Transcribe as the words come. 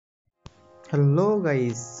Hello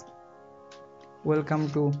guys, welcome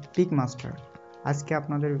to pick master. আজকে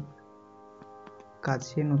আপনাদের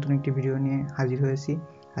কাছে নতুন একটি ভিডিও নিয়ে হাজির হয়েছি।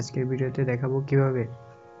 আজকের ভিডিওতে দেখাবো কিভাবে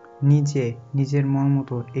নিজের মন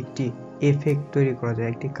মতো একটি এফেক্ট তৈরি করা যায়,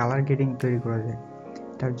 একটি কালার গ্রেডিং তৈরি করা যায়।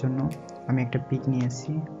 তার জন্য আমি একটা পিক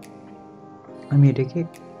নিয়েছি, আমি এটাকে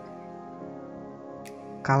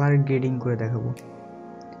কালার গ্রেডিং করে দেখাবো।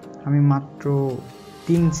 আমি মাত্র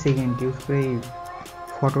 3 সেকেন্ড ইউজ করে এই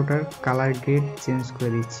ফটোটার কালার গ্রেড চেঞ্জ করে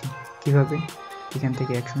দিচ্ছি। কিভাবে? এখান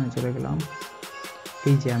থেকে অ্যাকশনে চলে গেলাম।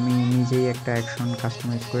 এই যে আমি নিজেই একটা অ্যাকশন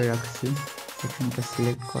কাস্টমাইজ করে রাখছি, অ্যাকশনটা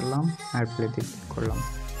সিলেক্ট করলাম আর প্লেতে ক্লিক করলাম,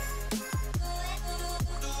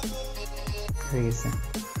 হয়ে গেছে।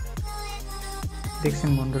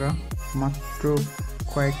 দেখছেন বন্ধুরা, মাত্র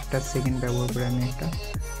কয়েকটা সেকেন্ড ব্যবহার করে আমি একটা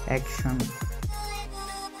অ্যাকশন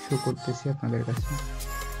শো করতেছি আপনাদের কাছে।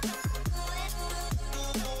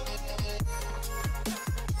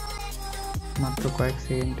 মাত্র কয়েক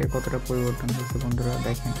সেকেন্ডে কতটা পরিবর্তন হয়েছে বন্ধুরা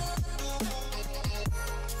দেখেন,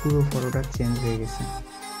 পুরো ফটোটা চেঞ্জ হয়ে গেছে।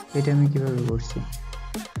 এটা আমি কিভাবে করছি?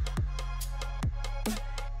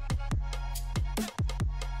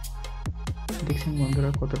 দেখছেন বন্ধুরা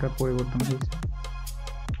কতটা পরিবর্তন হয়েছে।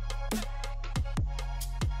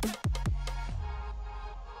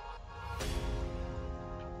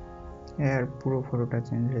 এর পুরো ফটোটা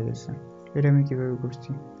চেঞ্জ হয়ে গেছে। এটা আমি কিভাবে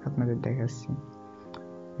করছি আপনাদের দেখাচ্ছি।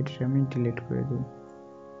 এটা আমি ডিলিট করে দিই,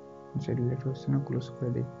 আচ্ছা ডিলিট হচ্ছে না, ক্লোজ করে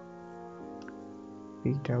দিই।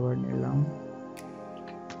 পিকটা আবার নিলাম,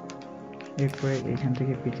 এরপরে এখান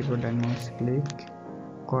থেকে পিকের উপর ডান মাউস ক্লিক,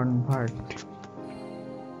 কনভার্ট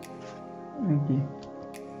নাকি,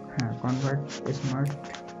 হ্যাঁ কনভার্ট স্মার্ট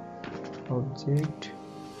অবজেক্ট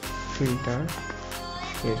ফিল্টার,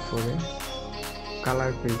 এরপরে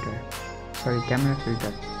কালার ফিল্টার, ক্যামেরা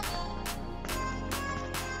ফিল্টার।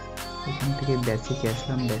 এখান থেকে বেসিকে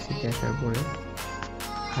আসলাম, বেসিকে আসার পরে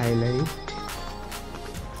হাইলাইট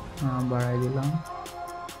বাড়াই দিলাম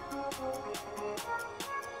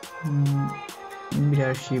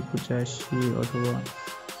 82-85 অথবা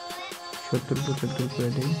 70-75 করে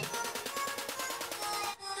দিই।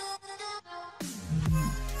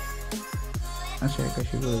 আচ্ছা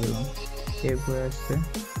 81 করে দিলাম। এরপরে আসছে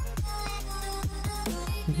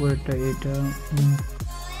উপরেরটা, এটা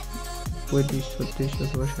 35-36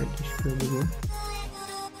 অথবা 37 করে দিব।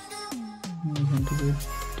 এখান থেকে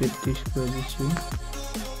 33 করে দিচ্ছি।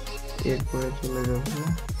 এরপরে চলে যাব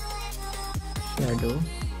শ্যাডো,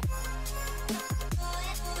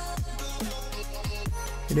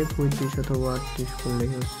 এটা 35 অথবা 38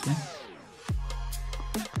 করলেই হচ্ছে।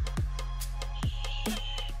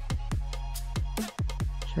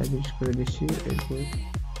 করে দিচ্ছি। এরপর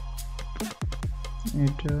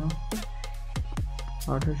এটা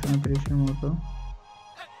 28-29 মতো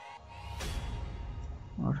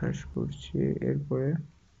 28 করছি। এরপরে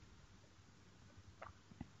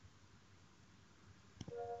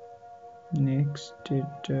নেক্সট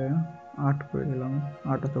এটা 8 করে দিলাম,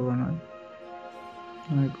 8 অথবা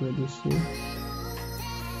 9 করে দিচ্ছি।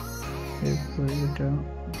 এরপরে এটা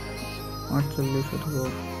 48 অথবা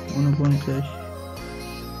 49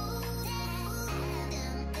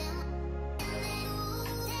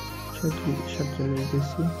 47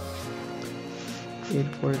 দিচ্ছি।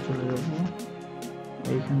 এরপরে চলে যাব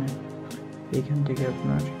এইখান থেকে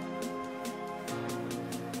আপনার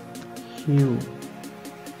হিউ,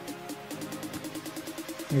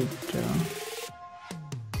 এটা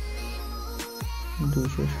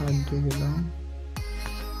 207 দিয়ে দিলাম,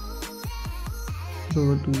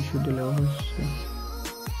 200 দিলেও হচ্ছে,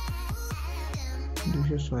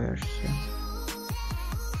 206 আসছে।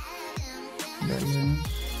 ব্যালেন্স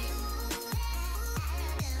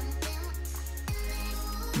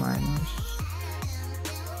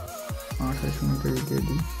 -28 দিয়ে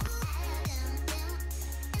দিই।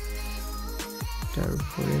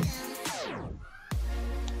 তারপরে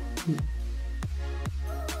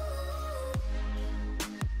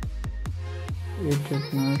এটা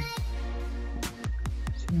আপনার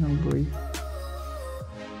 96,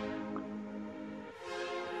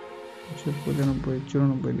 95,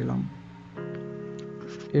 94 দিলাম।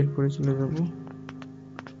 এরপরে চলে যাব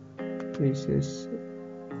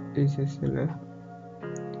HSL,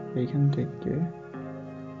 এইখান থেকে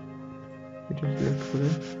এটা সিলেক্ট করে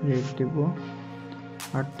রেড দেব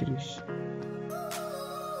 38,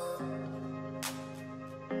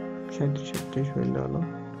 37 হয়ে গেল।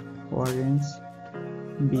 অরেঞ্জ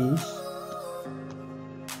 20,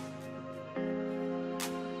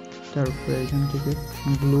 তারপরে এখান থেকে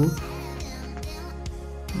ব্লু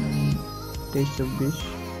 23-24,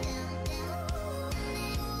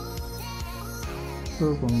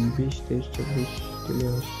 ওরকম 20-23-24 দিলে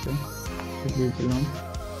হচ্ছে। দিয়ে দিলাম।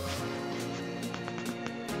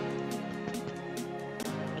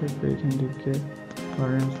 তারপর এখান থেকে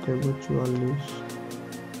অরেঞ্জ দেবো 44,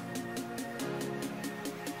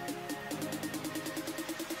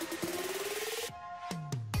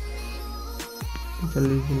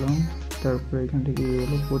 দিলাম। তারপর এখান থেকে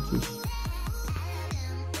হলো 25,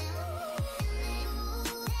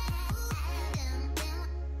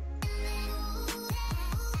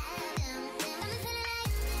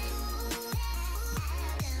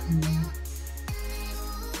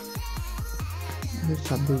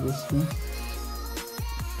 ছাব্বিশ দিচ্ছি।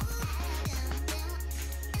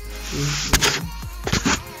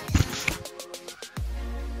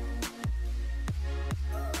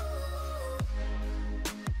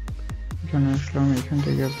 এখানে আসলাম, এখান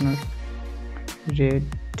থেকে আপনার red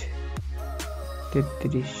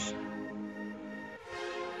 33,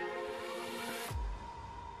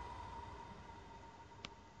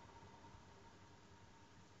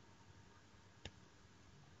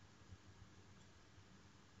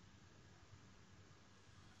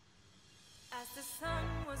 As the sun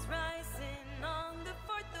was rising on the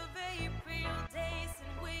 4th of April, days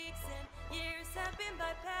and weeks and years have been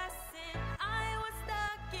bypassing. I was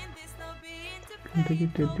stuck in this no being to থেকে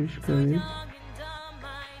 33 করে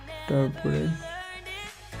তারপরে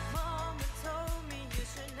Mama told me you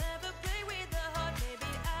should never play with the heart.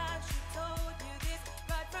 Maybe I should told you this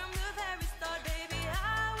right from the very start. Baby,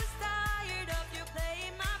 I was tired of you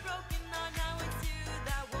playing my broken heart. Now it's you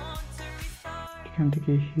that want to restart. এখান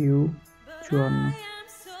থেকে Hugh 54,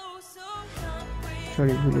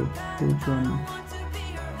 sorry ভুল, Hugh 54,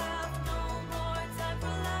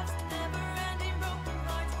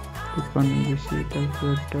 তিপ্পান্ন দিচ্ছি। তারপর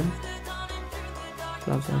একটা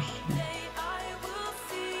plus আসছে,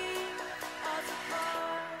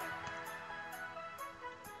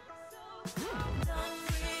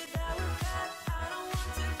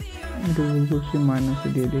 এটা ভুল করছি, মাইনাসে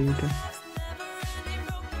দিয়ে দিই এটা।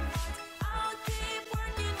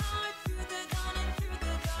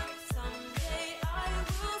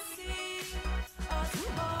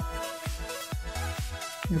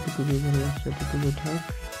 এতটুকু ভালো লাগছে, এতটুকু থাক।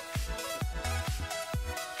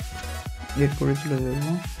 এরপরে চলে যাব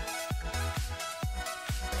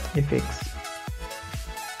এফএক্স,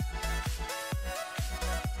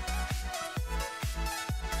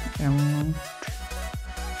 অ্যামাউন্ট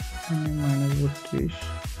 -32,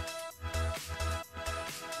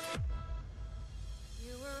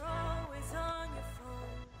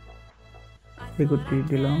 একত্রিশ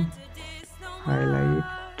দিলাম।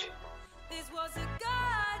 হাইলাইট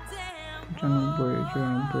 95,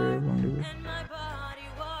 94 এবং দিব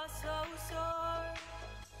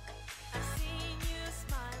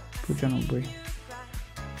 95।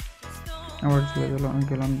 আবার চলে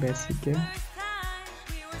গেলাম বেসিকে,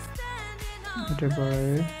 এটা পরে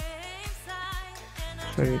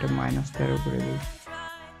সরি এটা -13 করে দিই।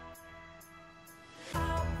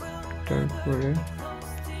 তারপরে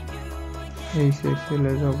এই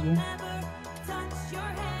চলে যাব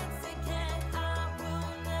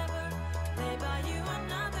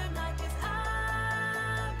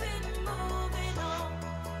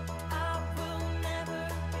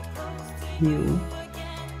হিউ,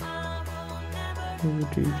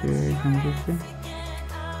 এখান থেকে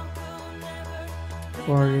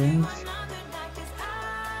অরেঞ্জ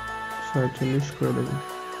 46 করে দেবো।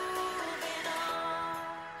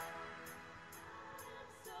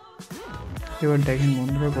 এবার দেখেন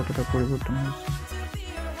বন্ধুরা কতটা পরিবর্তন হয়েছে।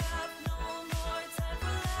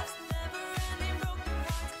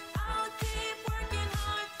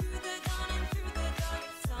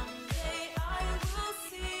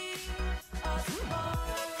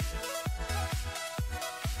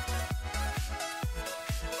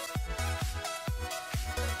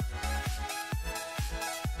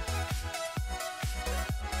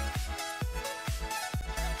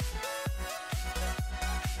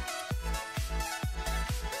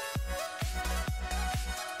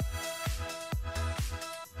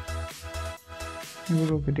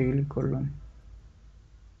 এগুলো কেটে ক্লিক করলাম,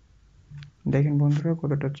 দেখেন বন্ধুরা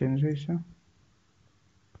কতটা চেঞ্জ হয়েছে।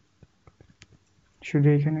 শুধু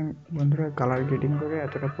এখানে বন্ধুরা কালার গ্রেডিং করে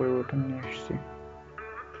এতটা পরিবর্তন নিয়ে আসছে।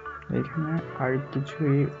 এখানে আর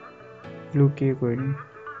কিছুই লুকিয়ে করিনি,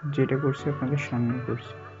 যেটা করছি আপনাদের সামনে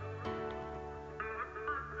করছি।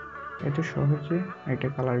 এত সহজে একটা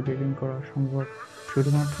কালার গ্রেডিং করা সম্ভব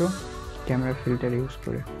শুধুমাত্র ক্যামেরা ফিল্টার ইউজ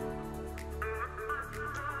করে।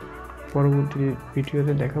 পরবর্তী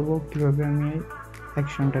ভিডিওতে দেখাবো কিভাবে আমি এই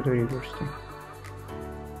অ্যাকশনটা তৈরি করছি।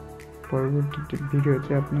 পরবর্তী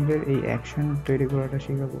ভিডিওতে আপনাদের এই অ্যাকশন তৈরি করাটা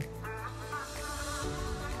শেখাবো।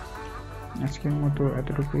 আজকের মতো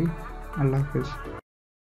এতটুকুই। আল্লাহ হাফেজ।